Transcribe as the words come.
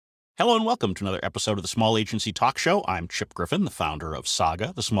Hello and welcome to another episode of the Small Agency Talk Show. I'm Chip Griffin, the founder of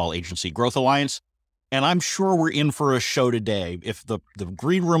Saga, the Small Agency Growth Alliance, and I'm sure we're in for a show today. If the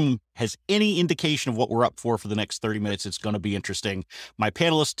green room has any indication of what we're up for the next 30 minutes, it's going to be interesting. My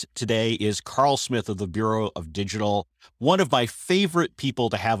panelist today is Carl Smith of the Bureau of Digital, one of my favorite people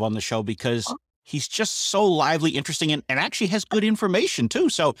to have on the show because he's just so lively, interesting, and actually has good information too.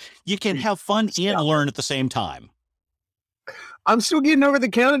 So you can have fun and learn at the same time. I'm still getting over the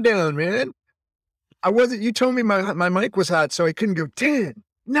countdown, man. You told me my mic was hot, so I couldn't go 10,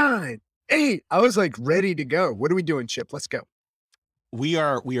 9, 8. I was like ready to go. What are we doing, Chip? Let's go. We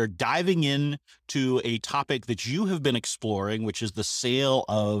are diving in to a topic that you have been exploring, which is the sale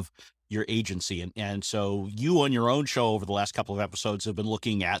of your agency. And so you on your own show over the last couple of episodes have been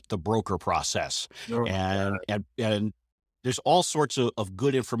looking at the broker process. And there's all sorts of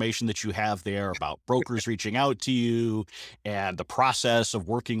good information that you have there about brokers reaching out to you and the process of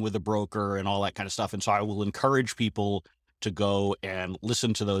working with a broker and all that kind of stuff. And so I will encourage people to go and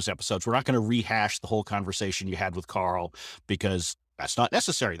listen to those episodes. We're not going to rehash the whole conversation you had with Carl because that's not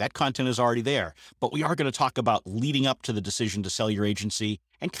necessary. That content is already there. But we are going to talk about leading up to the decision to sell your agency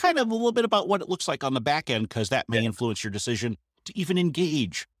and kind of a little bit about what it looks like on the back end, because that may influence your decision to even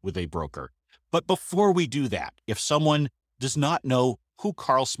engage with a broker. But before we do that, if someone does not know who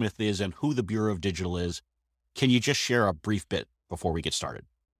Carl Smith is and who the Bureau of Digital is, can you just share a brief bit before we get started?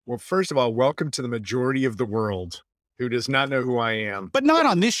 Well, first of all, welcome to the majority of the world who does not know who I am. But not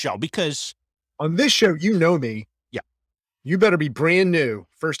on this show, because on this show, you know me. Yeah. You better be brand new.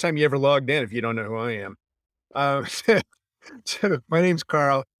 First time you ever logged in if you don't know who I am. So my name's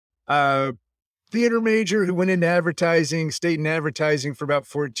Carl. Theater major who went into advertising, stayed in advertising for about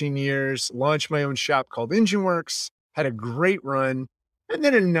 14 years, launched my own shop called EngineWorks, had a great run, and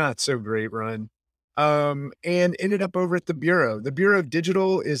then a not so great run, and ended up over at the Bureau. The Bureau of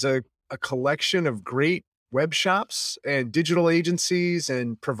Digital is a collection of great web shops and digital agencies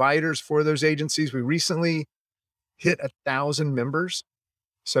and providers for those agencies. We recently hit 1,000 members.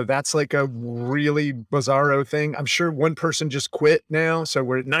 So that's like a really bizarro thing. I'm sure one person just quit now, so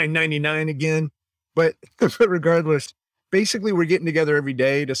we're at $9.99 again. But regardless, basically we're getting together every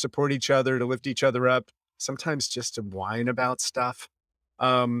day to support each other, to lift each other up, sometimes just to whine about stuff.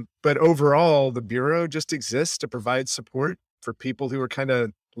 But overall, the Bureau just exists to provide support for people who are kind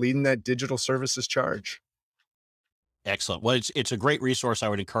of leading that digital services charge. Excellent. Well, it's a great resource. I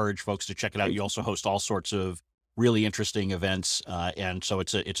would encourage folks to check it out. You also host all sorts of really interesting events. And so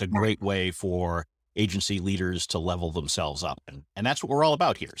it's a great way for agency leaders to level themselves up. And that's what we're all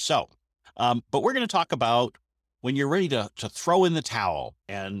about here. So, but we're going to talk about when you're ready to throw in the towel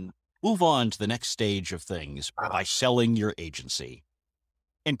and move on to the next stage of things by selling your agency.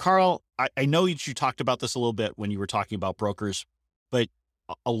 And Carl, I know you talked about this a little bit when you were talking about brokers, but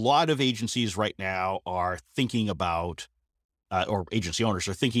a lot of agencies right now are thinking about, or agency owners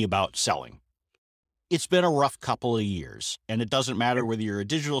are thinking about selling. It's been a rough couple of years, and it doesn't matter whether you're a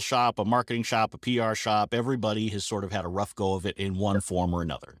digital shop, a marketing shop, a PR shop, everybody has sort of had a rough go of it in one form or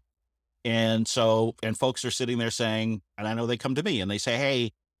another. And so, and folks are sitting there saying, and I know they come to me and they say,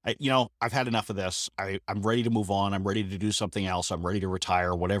 hey, I've had enough of this. I'm ready to move on. I'm ready to do something else. I'm ready to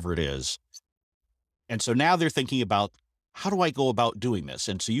retire, whatever it is. And so now they're thinking about, how do I go about doing this?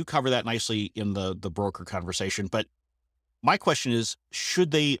 And so you cover that nicely in the broker conversation. But my question is,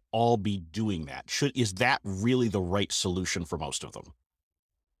 should they all be doing that? Is that really the right solution for most of them?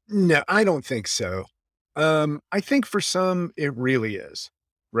 No, I don't think so. I think for some, it really is,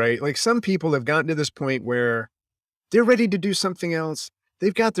 right? Like some people have gotten to this point where they're ready to do something else.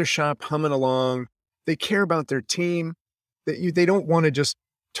 They've got their shop humming along. They care about their team. They don't want to just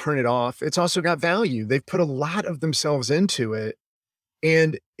turn it off. It's also got value. They've put a lot of themselves into it.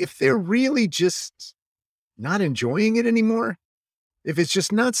 And if they're really just not enjoying it anymore, if it's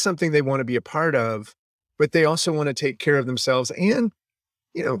just not something they want to be a part of, but they also want to take care of themselves and,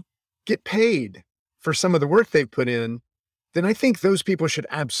 get paid for some of the work they've put in, then I think those people should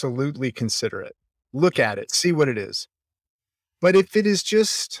absolutely consider it. Look at it, see what it is. But if it is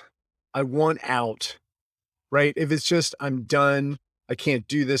just, I want out, right? If it's just, I'm done, I can't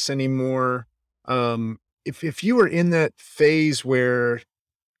do this anymore. If you are in that phase where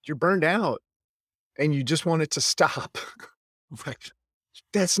you're burned out and you just want it to stop, Right.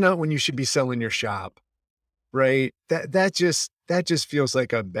 That's not when you should be selling your shop, right? That just feels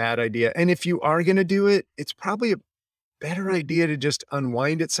like a bad idea. And if you are going to do it, it's probably a better idea to just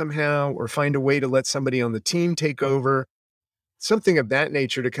unwind it somehow or find a way to let somebody on the team take over, something of that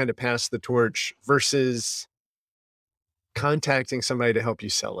nature to kind of pass the torch versus contacting somebody to help you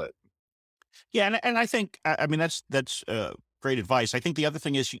sell it. Yeah. And I think, I mean, that's great advice. I think the other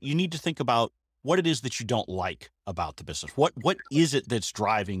thing is you need to think about what it is that you don't like about the business. What is it that's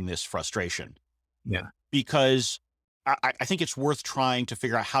driving this frustration? Yeah. Because I think it's worth trying to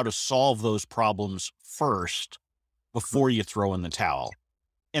figure out how to solve those problems first before you throw in the towel.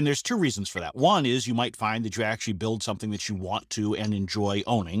 And there's two reasons for that. One is you might find that you actually build something that you want to and enjoy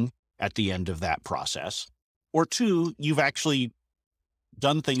owning at the end of that process. Or two, you've actually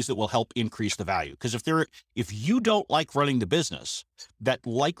done things that will help increase the value. Because if you don't like running the business, that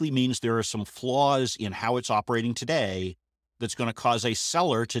likely means there are some flaws in how it's operating today that's going to cause a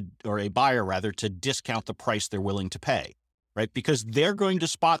seller or a buyer rather, to discount the price they're willing to pay, right? Because they're going to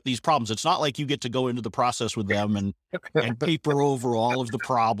spot these problems. It's not like you get to go into the process with them and paper over all of the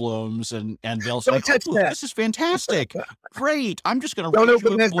problems and they'll say, Don't touch oh, that. this is fantastic. Great. I'm just going to Don't write you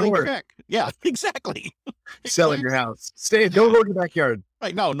open a that blank door. check. Yeah, exactly. Selling your house. Don't go to the backyard.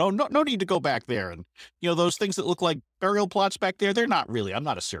 Right. No need to go back there. And, those things that look like burial plots back there, they're not really, I'm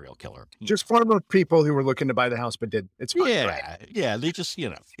not a serial killer. Just farmer people who were looking to buy the house but did. It's fine. Yeah. Right? Yeah. They just,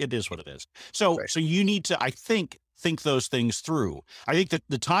 it is what it is. So, Right. so you need to, I think those things through. I think that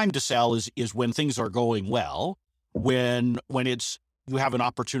the time to sell is when things are going well, when you have an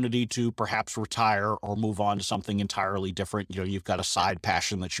opportunity to perhaps retire or move on to something entirely different. You've got a side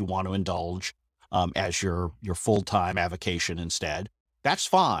passion that you want to indulge as your full-time avocation instead. That's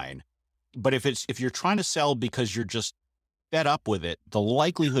fine. But if you're trying to sell because you're just fed up with it, the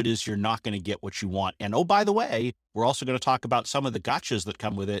likelihood is you're not going to get what you want. And oh, by the way, we're also going to talk about some of the gotchas that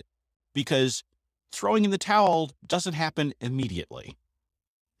come with it, because throwing in the towel doesn't happen immediately.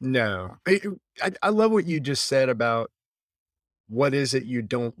 No. I love what you just said about what is it you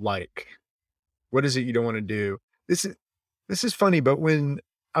don't like? What is it you don't want to do? This is funny, but when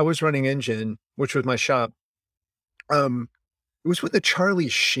I was running Engine, which was my shop, it was when the Charlie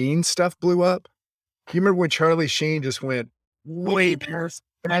Sheen stuff blew up. You remember when Charlie Sheen just went way past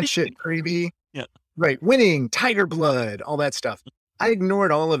that shit creepy? Yeah. Right. Winning, Tiger Blood, all that stuff. I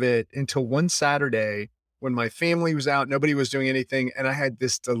ignored all of it until one Saturday when my family was out, nobody was doing anything, and I had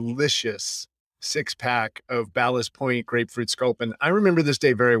this delicious 6-pack of Ballast Point grapefruit sculpin. I remember this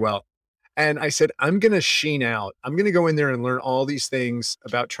day very well. And I said, I'm going to Sheen out. I'm going to go in there and learn all these things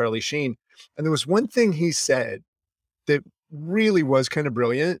about Charlie Sheen. And there was one thing he said that really was kind of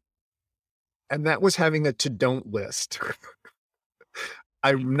brilliant, and that was having a to-don't list.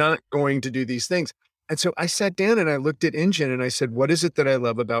 I'm not going to do these things. And so I sat down and I looked at Engine and I said, what is it that I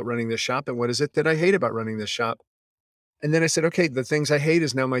love about running this shop? And what is it that I hate about running this shop? And then I said, okay, the things I hate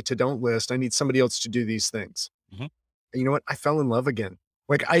is now my to-don't list. I need somebody else to do these things. Mm-hmm. And you know what? I fell in love again.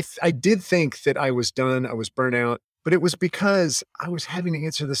 Like I did think that I was done. I was burnt out, but it was because I was having to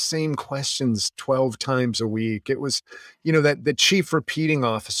answer the same questions 12 times a week. It was, that the chief repeating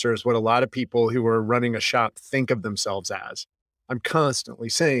officer is what a lot of people who are running a shop think of themselves as. I'm constantly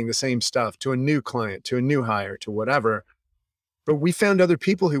saying the same stuff to a new client, to a new hire, to whatever. But we found other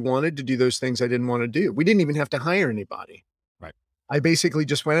people who wanted to do those things I didn't want to do. We didn't even have to hire anybody. Right. I basically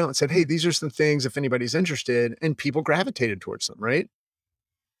just went out and said, hey, these are some things if anybody's interested, and people gravitated towards them, right?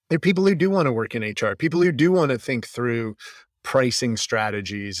 There are people who do want to work in HR, people who do want to think through pricing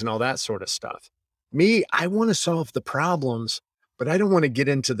strategies and all that sort of stuff. Me, I want to solve the problems, but I don't want to get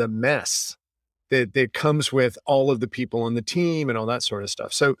into the mess that comes with all of the people on the team and all that sort of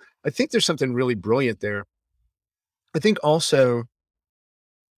stuff. So I think there's something really brilliant there. I think also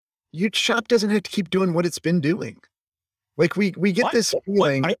your shop doesn't have to keep doing what it's been doing. Like we get this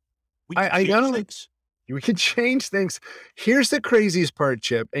feeling. I know we can change things. Here's the craziest part,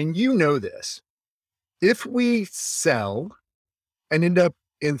 Chip, and you know this. If we sell and end up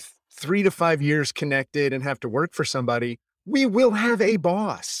in 3 to 5 years connected and have to work for somebody, we will have a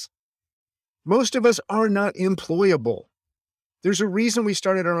boss. Most of us are not employable. There's a reason we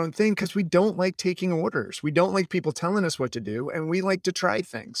started our own thing, because we don't like taking orders. We don't like people telling us what to do, and we like to try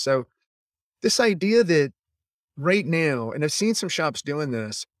things. So this idea that right now, and I've seen some shops doing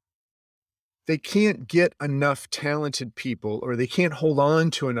this, they can't get enough talented people, or they can't hold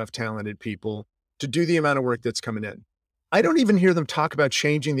on to enough talented people to do the amount of work that's coming in. I don't even hear them talk about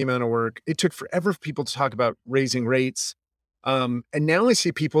changing the amount of work. It took forever for people to talk about raising rates. And now I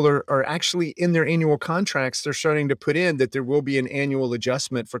see people are actually in their annual contracts, they're starting to put in that there will be an annual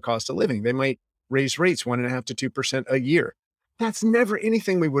adjustment for cost of living. They might raise rates 1.5% to 2% a year. That's never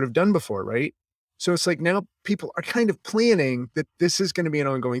anything we would have done before, right? So it's like now people are kind of planning that this is going to be an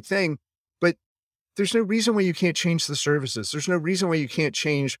ongoing thing, but there's no reason why you can't change the services. There's no reason why you can't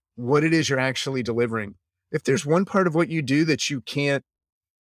change what it is you're actually delivering. If there's one part of what you do that you can't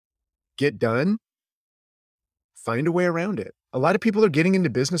get done, find a way around it. a lot of people are getting into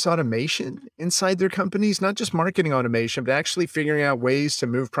business automation inside their companies, not just marketing automation, but actually figuring out ways to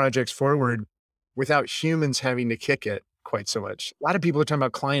move projects forward without humans having to kick it quite so much. A lot of people are talking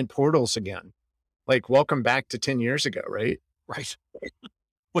about client portals again, like welcome back to 10 years ago, right? Right.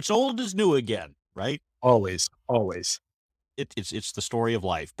 What's old is new again, right? Always, always. It's the story of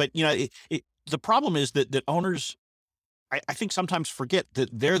life. But the problem is that owners, I think, sometimes forget that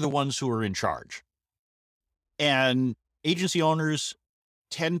they're the ones who are in charge. And agency owners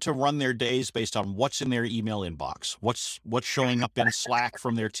tend to run their days based on what's in their email inbox, what's showing up in Slack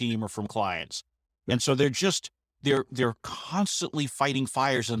from their team or from clients. And so they're constantly fighting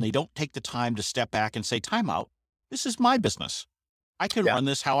fires, and they don't take the time to step back and say, time out. This is my business. I can Yeah. run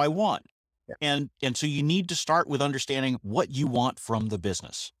this how I want. Yeah. And so you need to start with understanding what you want from the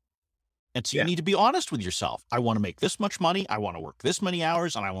business. And so you Yeah. need to be honest with yourself. I want to make this much money. I want to work this many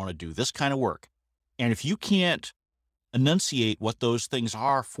hours, and I want to do this kind of work. And if you can't enunciate what those things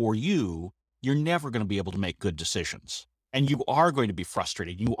are for you, you're never going to be able to make good decisions. And you are going to be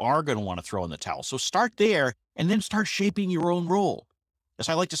frustrated. You are going to want to throw in the towel. So start there and then start shaping your own role. As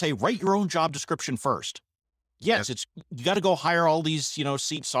I like to say, write your own job description first. Yes, you got to go hire all these,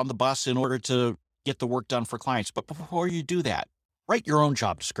 seats on the bus in order to get the work done for clients. But before you do that, write your own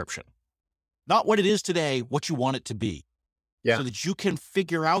job description. Not what it is today, what you want it to be. Yeah. So that you can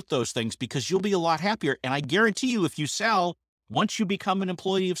figure out those things, because you'll be a lot happier. And I guarantee you, if you sell, once you become an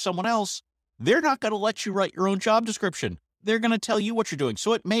employee of someone else, they're not going to let you write your own job description. They're going to tell you what you're doing.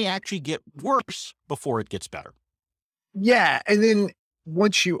 So it may actually get worse before it gets better. Yeah. And then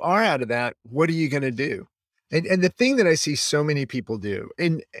once you are out of that, what are you going to do? And the thing that I see so many people do,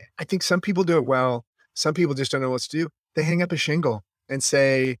 and I think some people do it well, some people just don't know what to do. They hang up a shingle and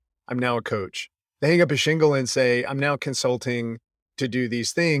say, I'm now a coach. They hang up a shingle and say, I'm now consulting to do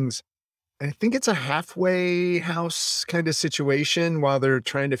these things. And I think it's a halfway house kind of situation while they're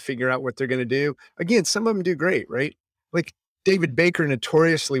trying to figure out what they're going to do. Again, some of them do great, right? Like David Baker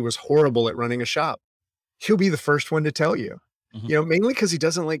notoriously was horrible at running a shop. He'll be the first one to tell you, mainly because he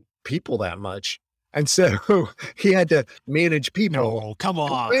doesn't like people that much. And so he had to manage people. No, come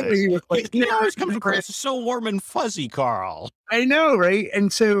on. He was like, It always comes across so warm and fuzzy, Carl. I know, right?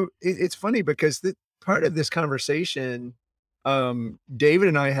 And so it's funny because part of this conversation, David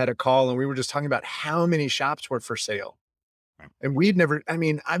and I had a call and we were just talking about how many shops were for sale.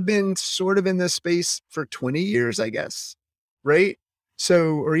 And I've been sort of in this space for 20 years, I guess, right?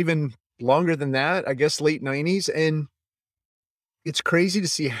 So, or even longer than that, I guess late 90s. And it's crazy to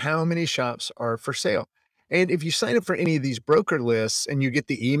see how many shops are for sale. And if you sign up for any of these broker lists and you get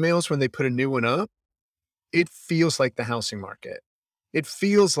the emails when they put a new one up, it feels like the housing market. It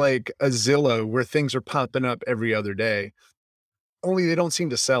feels like a Zillow where things are popping up every other day, only they don't seem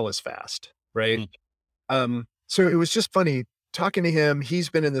to sell as fast, right? So it was just funny talking to him. He's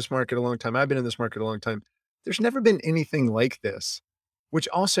been in this market a long time. I've been in this market a long time. There's never been anything like this, which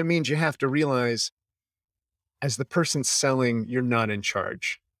also means you have to realize as the person selling, you're not in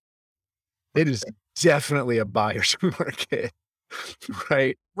charge. It is definitely a buyer's market,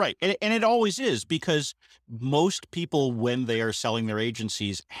 right? Right. And it always is, because most people, when they are selling their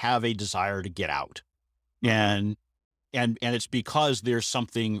agencies, have a desire to get out. And it's because there's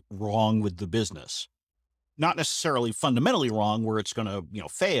something wrong with the business. Not necessarily fundamentally wrong where it's going to,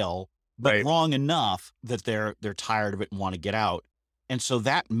 fail, but Right. wrong enough that they're tired of it and want to get out. And so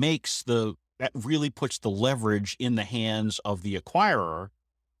that really puts the leverage in the hands of the acquirer,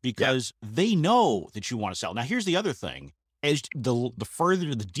 because they know that you want to sell. Now, here's the other thing. As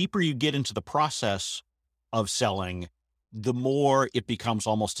the deeper you get into the process of selling, the more it becomes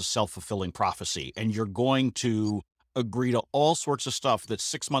almost a self-fulfilling prophecy. And you're going to agree to all sorts of stuff that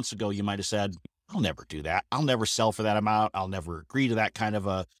 6 months ago you might have said, I'll never do that. I'll never sell for that amount. I'll never agree to that kind of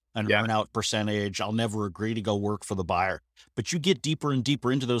an earn-out percentage. I'll never agree to go work for the buyer. But you get deeper and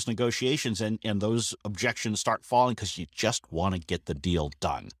deeper into those negotiations, and those objections start falling because you just want to get the deal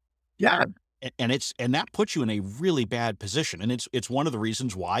done. Yeah. And that puts you in a really bad position. And it's one of the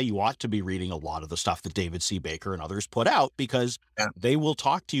reasons why you ought to be reading a lot of the stuff that David C. Baker and others put out, because they will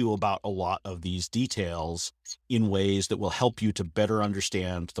talk to you about a lot of these details in ways that will help you to better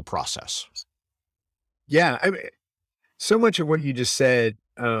understand the process. Yeah. So much of what you just said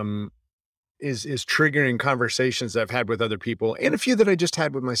is triggering conversations I've had with other people, and a few that I just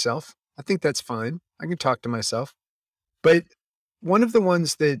had with myself. I think that's fine. I can talk to myself. But one of the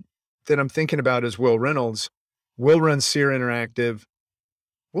ones that I'm thinking about is Will Reynolds. Will runs Sear Interactive.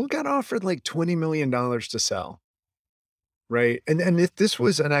 Will got offered like $20 million to sell. Right. And if this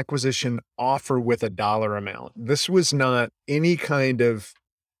was an acquisition offer with a dollar amount, this was not any kind of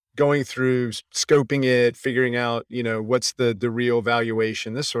going through scoping it, figuring out, what's the real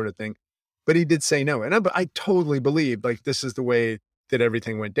valuation, this sort of thing. But he did say no. And I totally believe like this is the way that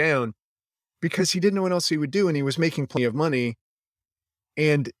everything went down because he didn't know what else he would do. And he was making plenty of money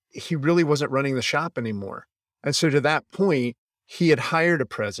and he really wasn't running the shop anymore. And so to that point, he had hired a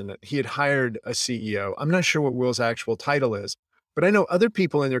president, he had hired a CEO. I'm not sure what Will's actual title is, but I know other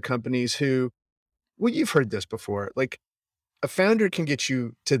people in their companies who, well, you've heard this before, like a founder can get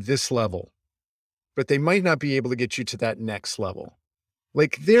you to this level, but they might not be able to get you to that next level.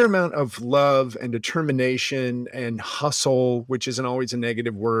 Like their amount of love and determination and hustle, which isn't always a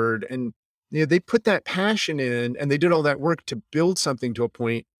negative word. And they put that passion in and they did all that work to build something to a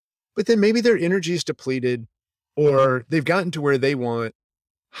point, but then maybe their energy is depleted or they've gotten to where they want.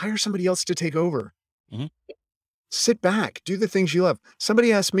 Hire somebody else to take over. Mhm. Sit back, do the things you love.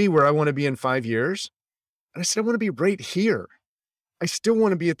 Somebody asked me where I want to be in 5 years. And I said, I want to be right here. I still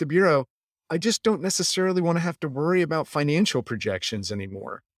want to be at the bureau. I just don't necessarily want to have to worry about financial projections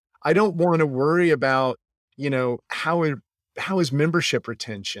anymore. I don't want to worry about, how is membership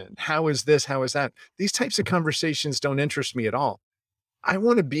retention? How is this? How is that? These types of conversations don't interest me at all. I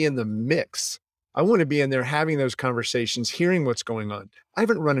want to be in the mix. I want to be in there having those conversations, hearing what's going on. I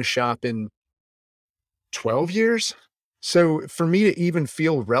haven't run a shop in 12 years. So for me to even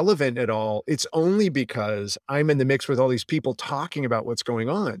feel relevant at all, it's only because I'm in the mix with all these people talking about what's going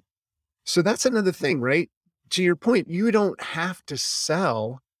on. So that's another thing, right? To your point, you don't have to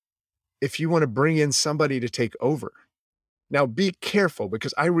sell if you want to bring in somebody to take over. Now be careful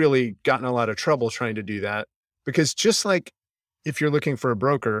because I really got in a lot of trouble trying to do that because just like if you're looking for a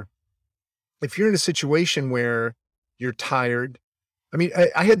broker, if you're in a situation where you're tired, I mean,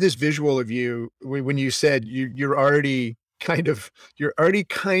 I had this visual of you when you said you're already under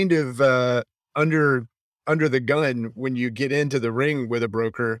the gun when you get into the ring with a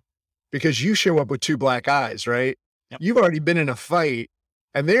broker because you show up with 2 black eyes, right? Yep. You've already been in a fight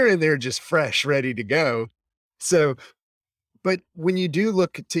and they're in there just fresh, ready to go. So, but when you do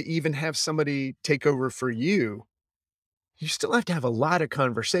look to even have somebody take over for you, you still have to have a lot of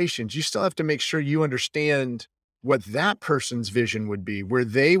conversations. You still have to make sure you understand what that person's vision would be, where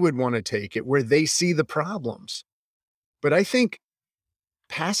they would want to take it, where they see the problems. But I think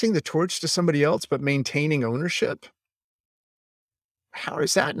passing the torch to somebody else, but maintaining ownership, how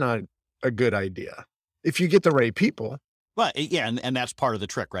is that not a good idea? If you get the right people. Well, yeah, and that's part of the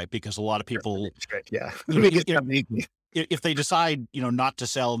trick, right? Because a lot of people, Yeah. if they decide, not to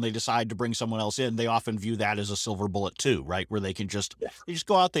sell and they decide to bring someone else in, they often view that as a silver bullet too, right? Where they can they just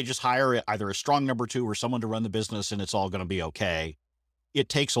go out, they just hire either a strong number 2 or someone to run the business and it's all going to be okay. It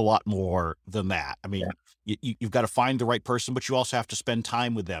takes a lot more than that. I mean, you've got to find the right person, but you also have to spend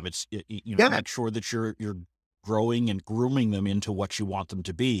time with them. It's, make sure that you're growing and grooming them into what you want them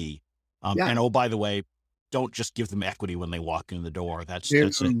to be. And oh, by the way, don't just give them equity when they walk in the door. That's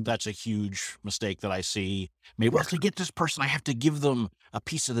a huge mistake that I see. Maybe to get this person, I have to give them a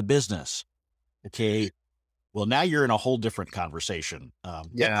piece of the business. Okay. Well, now you're in a whole different conversation.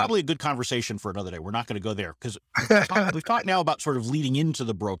 Probably a good conversation for another day. We're not going to go there because we've talked now about sort of leading into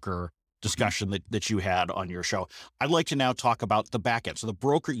the broker discussion that you had on your show. I'd like to now talk about the back end. So the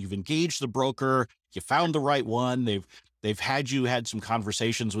broker, you've engaged the broker, you found the right one. They've had some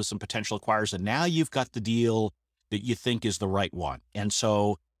conversations with some potential acquirers, and now you've got the deal that you think is the right one. And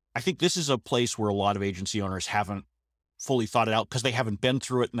so I think this is a place where a lot of agency owners haven't fully thought it out because they haven't been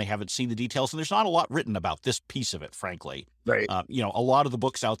through it and they haven't seen the details. And there's not a lot written about this piece of it, frankly. Right. A lot of the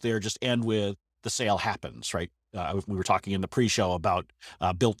books out there just end with the sale happens, right? We were talking in the pre-show about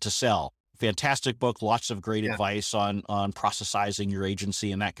Built to Sell. Fantastic book, lots of great advice on processizing your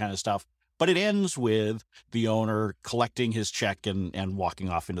agency and that kind of stuff. But it ends with the owner collecting his check and walking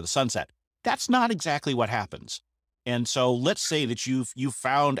off into the sunset. That's not exactly what happens. And so let's say that you've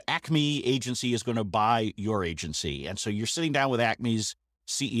found Acme Agency is going to buy your agency. And so you're sitting down with Acme's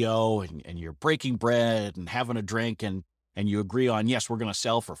CEO and you're breaking bread and having a drink and you agree on, yes, we're going to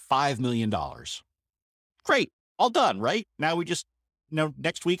sell for $5 million. Great. All done, right? Now we just,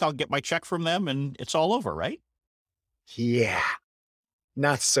 next week I'll get my check from them and it's all over, right? Yeah.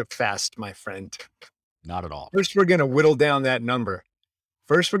 Not so fast, my friend. Not at all. First, we're going to whittle down that number.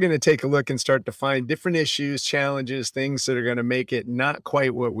 First, we're going to take a look and start to find different issues, challenges, things that are going to make it not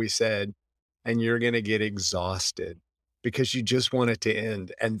quite what we said. And you're going to get exhausted because you just want it to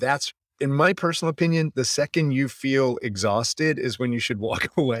end. And that's, in my personal opinion, the second you feel exhausted is when you should walk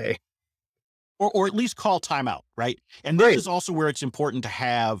away. Or at least call timeout, right? And this is also where it's important to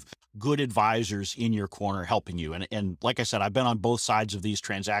have good advisors in your corner helping you. And like I said, I've been on both sides of these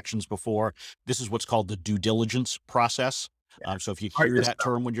transactions before. This is what's called the due diligence process. Yeah. So if you Hard hear to that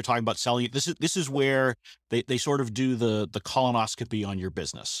sell. term when you're talking about selling it, this is where they sort of do the colonoscopy on your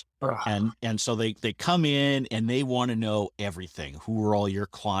business. Ugh. And so they come in and they want to know everything. Who are all your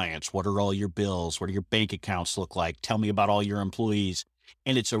clients? What are all your bills? What do your bank accounts look like? Tell me about all your employees.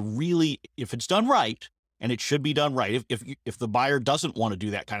 And it's a really, if it's done right, and it should be done right. If the buyer doesn't want to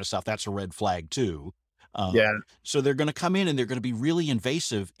do that kind of stuff, that's a red flag too. Yeah. So they're going to come in and they're going to be really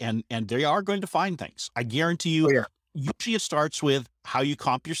invasive, and they are going to find things. I guarantee you. Oh, yeah. Usually it starts with how you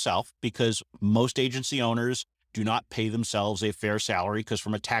comp yourself, because most agency owners do not pay themselves a fair salary, because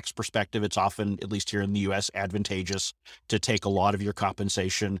from a tax perspective, it's often, at least here in the US, advantageous to take a lot of your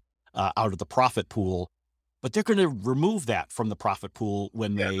compensation out of the profit pool. But they're going to remove that from the profit pool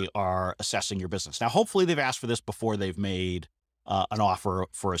when Yeah. they are assessing your business. Now, hopefully they've asked for this before they've made an offer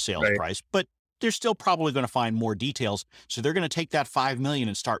for a sales Right. price, but they're still probably going to find more details. So they're going to take that 5 million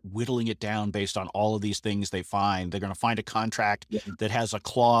and start whittling it down based on all of these things they find. They're going to find a contract Yeah. that has a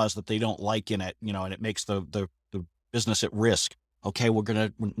clause that they don't like in it, and it makes the business at risk. Okay, we're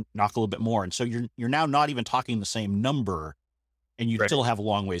going to knock a little bit more. And so you're now not even talking the same number, and you Right. still have a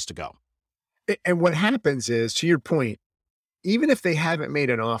long ways to go. And what happens is, to your point, even if they haven't made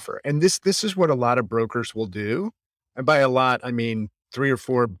an offer, and this is what a lot of brokers will do, and by a lot, I mean 3 or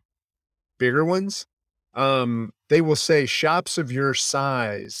 4 bigger ones, they will say shops of your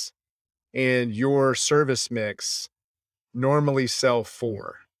size and your service mix normally sell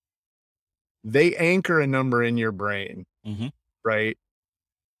for. They anchor a number in your brain, Hmm. right?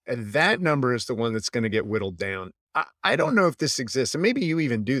 And that number is the one that's gonna get whittled down. I don't know if this exists, and maybe you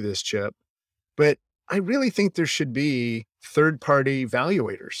even do this, Chip, but I really think there should be third-party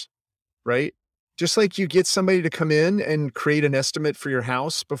valuators, right? Just like you get somebody to come in and create an estimate for your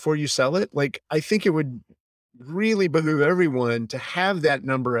house before you sell it, like, I think it would really behoove everyone to have that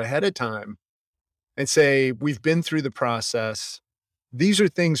number ahead of time and say, "We've been through the process. These are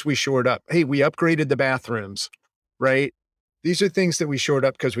things we shored up. Hey, we upgraded the bathrooms," right? These are things that we shored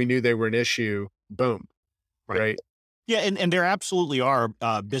up because we knew they were an issue. Boom, Right. right? Yeah, and there absolutely are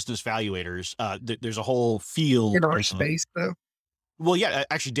business valuators. There's a whole In field. our space, though? Well, yeah,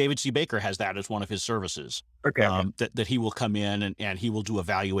 actually, David C. Baker has that as one of his services. Okay. That he will come in and he will do a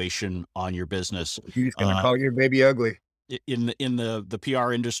valuation on your business. He's gonna Uh, call your baby ugly. in the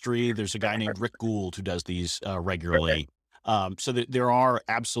PR industry, there's a guy named Rick Gould who does these Okay. regularly. So there are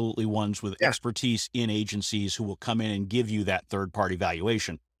absolutely ones with Yeah. expertise in agencies who will come in and give you that third party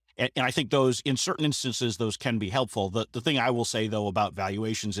valuation. And I think those, in certain instances, those can be helpful. The thing I will say though about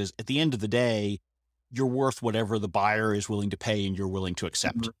valuations is, at the end of the day, you're worth whatever the buyer is willing to pay and you're willing to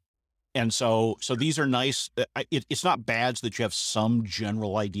accept. Mhm. And so these are nice. It's not bad that you have some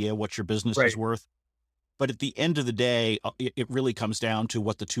general idea what your business is Right. worth. But at the end of the day, it really comes down to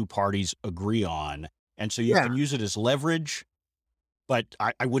what the two parties agree on. And so you Yeah. can use it as leverage, but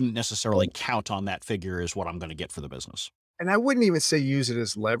I wouldn't necessarily count on that figure as what I'm going to get for the business. And I wouldn't even say use it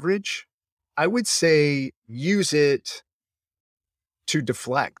as leverage. I would say use it to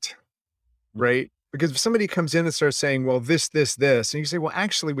deflect, right? Because if somebody comes in and starts saying, "Well, this," and you say, "Well,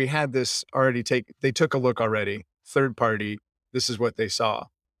 actually, we had this already they took a look already, third party, this is what they saw."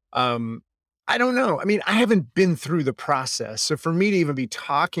 Um, I don't know. I mean, I haven't been through the process. So for me to even be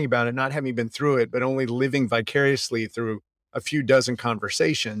talking about it, not having been through it, but only living vicariously through a few dozen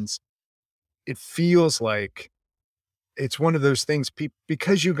conversations, it feels like it's one of those things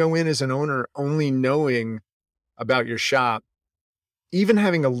because you go in as an owner only knowing about your shop, even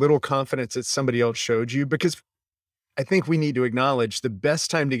having a little confidence that somebody else showed you, because I think we need to acknowledge the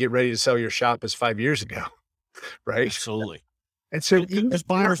best time to get ready to sell your shop is 5 years ago, right? Absolutely. And so even Because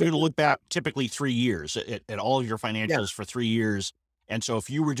buyers are going to look back typically 3 years at all of your yeah, financials for 3 years. And so if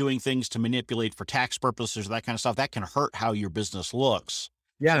you were doing things to manipulate for tax purposes or that kind of stuff, that can hurt how your business looks.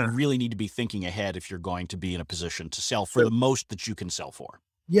 So you yeah. really need to be thinking ahead if you're going to be in a position to sell for So the most that you can sell for.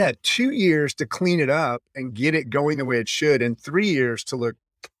 yeah, 2 years to clean it up and get it going the way it should, and 3 years to look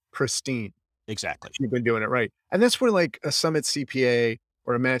pristine. Exactly. You've been doing it right. And that's where like a Summit CPA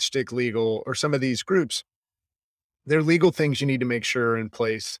or a Matchstick Legal or some of these groups, they're legal things you need to make sure are in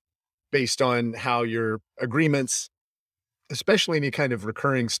place based on how your agreements, especially any kind of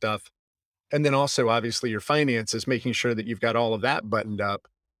recurring stuff, and then also obviously your finances, making sure that you've got all of that buttoned up.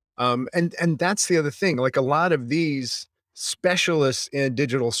 And that's the other thing. Like a lot of these specialists in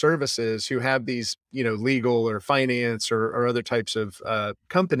digital services who have these, legal or finance or other types of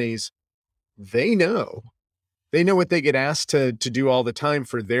companies, they know they know what they get asked to do all the time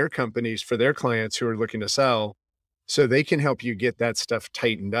for their companies, for their clients who are looking to sell. So they can help you get that stuff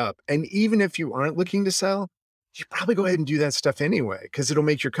tightened up. And even if you aren't looking to sell, you probably go ahead and do that stuff anyway, because it'll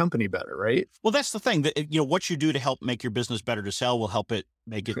make your company better, right? Well, that's the thing that, what you do to help make your business better to sell will help it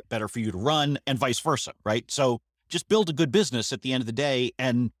make it better for you to run and vice versa. Right. So just build a good business at the end of the day.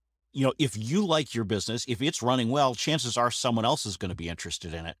 And, if you like your business, if it's running well, chances are someone else is going to be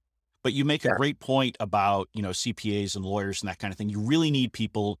interested in it. But you make a Yeah. great point about, CPAs and lawyers and that kind of thing. You really need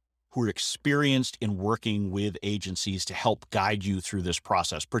people who are experienced in working with agencies to help guide you through this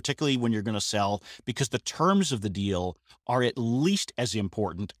process, particularly when you're going to sell, because the terms of the deal are at least as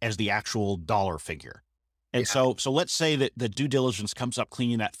important as the actual dollar figure. And Yeah. so let's say that the due diligence comes up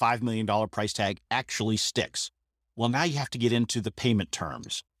clean, that $5 million price tag actually sticks. Well, now you have to get into the payment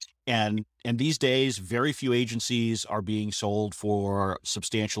terms. And these days, very few agencies are being sold for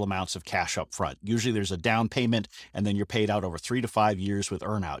substantial amounts of cash up front. Usually there's a down payment and then you're paid out over 3 to 5 years with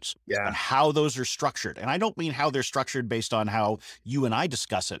earnouts. Yeah. And how those are structured. And I don't mean how they're structured based on how you and I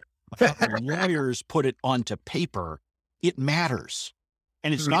discuss it, but how the lawyers put it onto paper. It matters.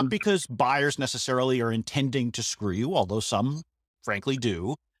 And it's not Mhm. because buyers necessarily are intending to screw you, although some frankly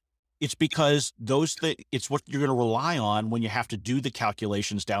do. It's because it's what you're going to rely on when you have to do the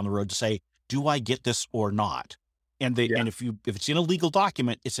calculations down the road to say, do I get this or not? Yeah. And if it's in a legal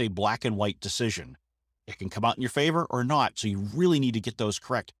document, it's a black and white decision. It can come out in your favor or not. So you really need to get those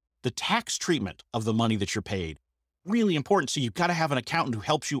correct. The tax treatment of the money that you're paid, really important. So you've got to have an accountant who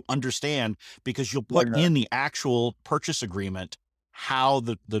helps you understand, because you'll put Yeah. in the actual purchase agreement how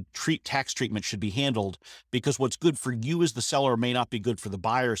the tax treatment should be handled, because what's good for you as the seller may not be good for the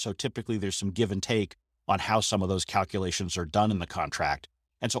buyer. So typically there's some give and take on how some of those calculations are done in the contract.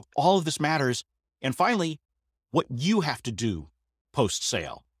 And so all of this matters. And finally, what you have to do post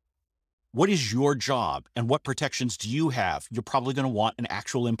sale. What is your job and what protections do you have? You're probably going to want an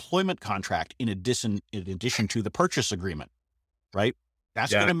actual employment contract in addition to the purchase agreement, right?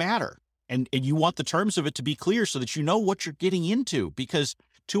 That's going Yeah. to matter. And you want the terms of it to be clear so that you know what you're getting into, because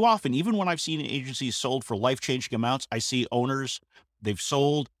too often, even when I've seen agencies sold for life-changing amounts, I see owners, they've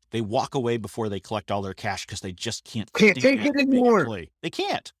sold, they walk away before they collect all their cash because they just can't Can't stand take it to be an anymore. employee. They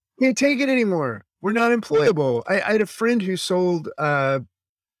can't. Can't take it anymore. We're not employable. I had a friend who sold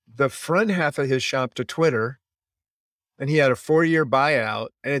the front half of his shop to Twitter, and he had a 4-year buyout.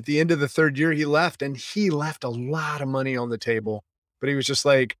 And at the end of the 3rd year, he left, and he left a lot of money on the table. But he was just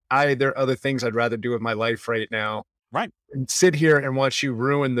like, there are other things I'd rather do with my life right now, Right. and sit here and watch you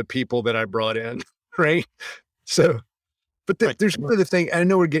ruin the people that I brought in. Right. So, but Right. there's one other thing. I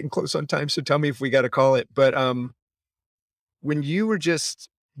know we're getting close on time, so tell me if we got to call it. But when you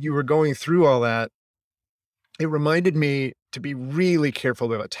were going through all that, it reminded me to be really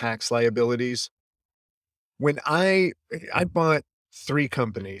careful about tax liabilities. When I bought 3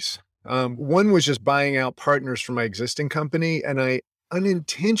 companies, one was just buying out partners from my existing company, and I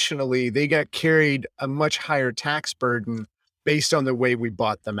unintentionally, they got carried a much higher tax burden based on the way we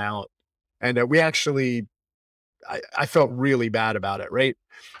bought them out. And, we actually I felt really bad about it, right?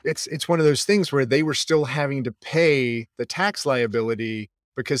 It's one of those things where they were still having to pay the tax liability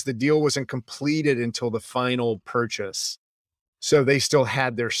because the deal wasn't completed until the final purchase. So they still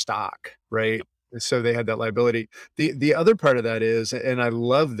had their stock, right? So they had that liability. The other part of that is, and I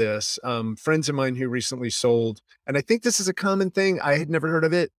love this, friends of mine who recently sold, and I think this is a common thing. I had never heard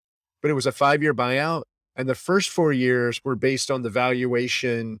of it, but it was a 5-year buyout. And the first 4 years were based on the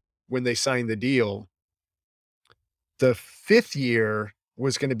valuation when they signed the deal. The 5th year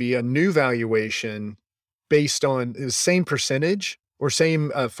was gonna be a new valuation based on the same percentage or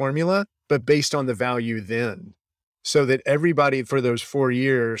same, formula, but based on the value then. So that everybody for those 4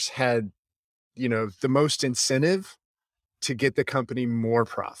 years had, the most incentive to get the company more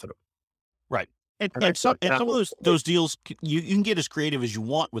profitable. Right. And, And I and some thought and that some of was those deals, you can get as creative as you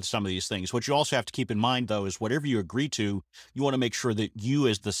want with some of these things. What you also have to keep in mind, though, is whatever you agree to, you want to make sure that you,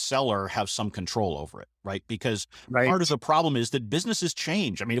 as the seller, have some control over it, right? Because part of right. the problem is that businesses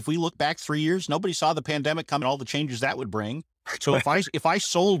change. I mean, if we look back 3 years, nobody saw the pandemic coming, all the changes that would bring. So if I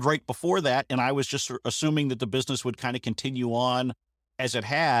sold right before that, and I was just assuming that the business would kind of continue on as it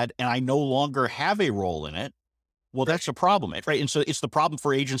had, and I no longer have a role in it, well, that's a problem, right? And so it's the problem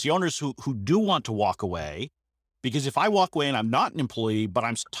for agency owners who do want to walk away, because if I walk away and I'm not an employee, but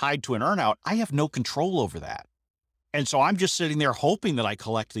I'm tied to an earnout, I have no control over that. And so I'm just sitting there hoping that I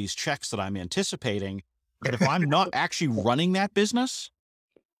collect these checks that I'm anticipating. But if I'm not actually running that business,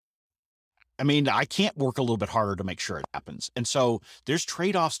 I mean, I can't work a little bit harder to make sure it happens. And so there's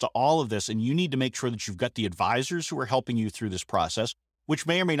trade-offs to all of this, and you need to make sure that you've got the advisors who are helping you through this process, which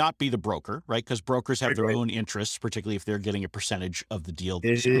may or may not be the broker, right? Because brokers have Right, their right. own interests, particularly if they're getting a percentage of the deal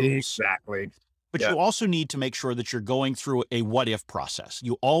themselves. Exactly. But you also need to make sure that you're going through a what if process.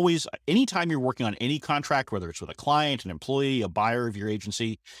 You always, anytime you're working on any contract, whether it's with a client, an employee, a buyer of your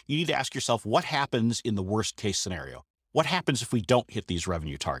agency, you need to ask yourself, what happens in the worst case scenario? What happens if we don't hit these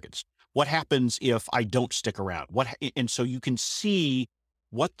revenue targets? What happens if I don't stick around? And so you can see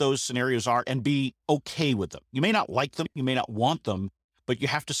what those scenarios are and be okay with them. You may not like them, you may not want them, but you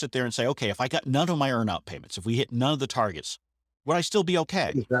have to sit there and say, okay, if I got none of my earnout payments, if we hit none of the targets, would I still be okay?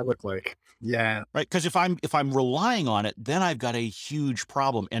 What does that look like? Yeah. Right. Because if I'm relying on it, then I've got a huge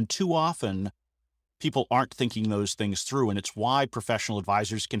problem. And too often people aren't thinking those things through. And it's why professional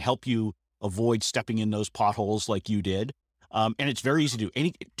advisors can help you avoid stepping in those potholes like you did. And it's very easy to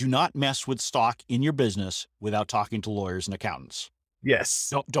do. Do not mess with stock in your business without talking to lawyers and accountants.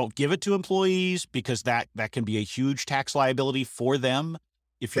 Yes. Don't give it to employees, because that can be a huge tax liability for them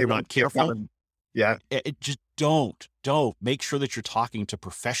if you're not careful. Yeah. Just don't make sure that you're talking to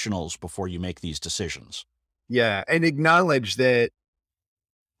professionals before you make these decisions. Yeah. And acknowledge that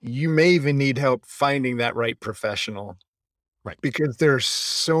you may even need help finding that right professional. Right. Because there's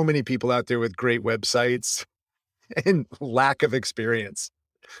so many people out there with great websites and lack of experience.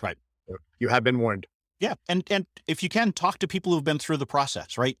 Right. You have been warned. Yeah. And if you can, talk to people who've been through the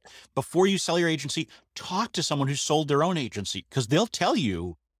process, right? Before you sell your agency, talk to someone who's sold their own agency, because they'll tell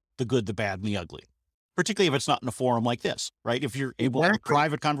you the good, the bad, and the ugly, particularly if it's not in a forum like this, right? If you're able to have a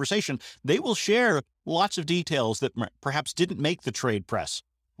private conversation, they will share lots of details that perhaps didn't make the trade press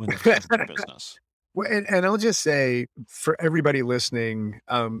when they started the business. Well, and I'll just say, for everybody listening,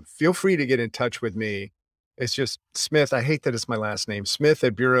 feel free to get in touch with me. It's just Smith. I hate that it's my last name, Smith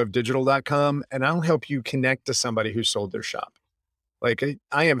at bureauofdigital.com. And I'll help you connect to somebody who sold their shop. Like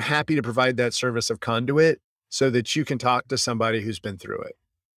I am happy to provide that service of conduit so that you can talk to somebody who's been through it.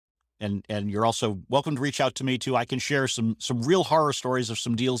 And you're also welcome to reach out to me too. I can share some real horror stories of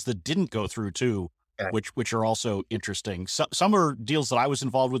some deals that didn't go through too, which are also interesting. Some are deals that I was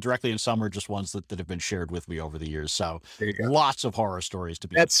involved with directly, and some are just ones that have been shared with me over the years. So lots of horror stories to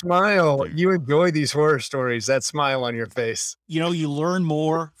be. That smile, you enjoy these horror stories, that smile on your face. You learn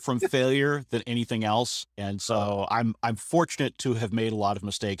more from failure than anything else. And so I'm fortunate to have made a lot of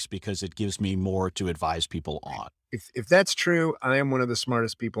mistakes, because it gives me more to advise people on. If that's true, I am one of the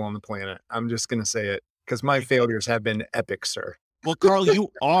smartest people on the planet. I'm just going to say it, because my failures have been epic, sir. Well, Carl, you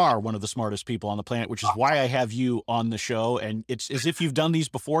are one of the smartest people on the planet, which is why I have you on the show. And it's as if you've done these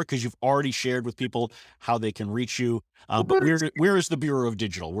before, because you've already shared with people how they can reach you. But where is the Bureau of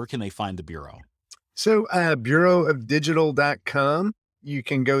Digital? Where can they find the Bureau? So bureauofdigital.com, you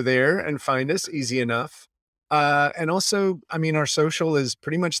can go there and find us, easy enough. And also, I mean, our social is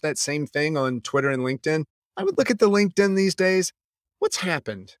pretty much that same thing on Twitter and LinkedIn. I would look at the LinkedIn these days. What's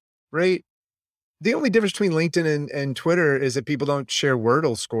happened, right? The only difference between LinkedIn and Twitter is that people don't share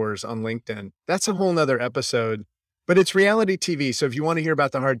Wordle scores on LinkedIn. That's a whole nother episode, but it's reality TV. So if you want to hear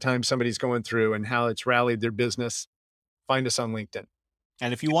about the hard time somebody's going through and how it's rallied their business, find us on LinkedIn.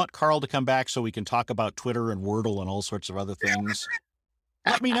 And if you want Carl to come back so we can talk about Twitter and Wordle and all sorts of other things,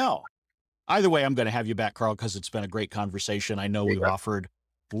 let me know. Either way, I'm going to have you back, Carl, because it's been a great conversation. I know we've offered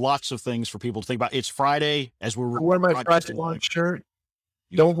lots of things for people to think about. It's Friday as we're wear my Friday launch shirt.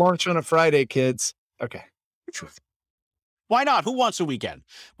 Don't launch on a Friday, kids. Okay. Why not? Who wants a weekend?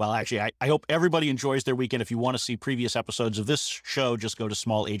 Well, actually, I hope everybody enjoys their weekend. If you want to see previous episodes of this show, just go to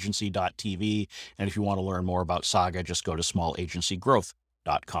small-agency.tv. And if you want to learn more about Saga, just go to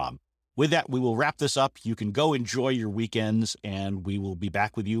small-agency-growth.com. With that, we will wrap this up. You can go enjoy your weekends, and we will be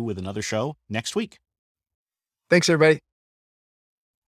back with you with another show next week. Thanks, everybody.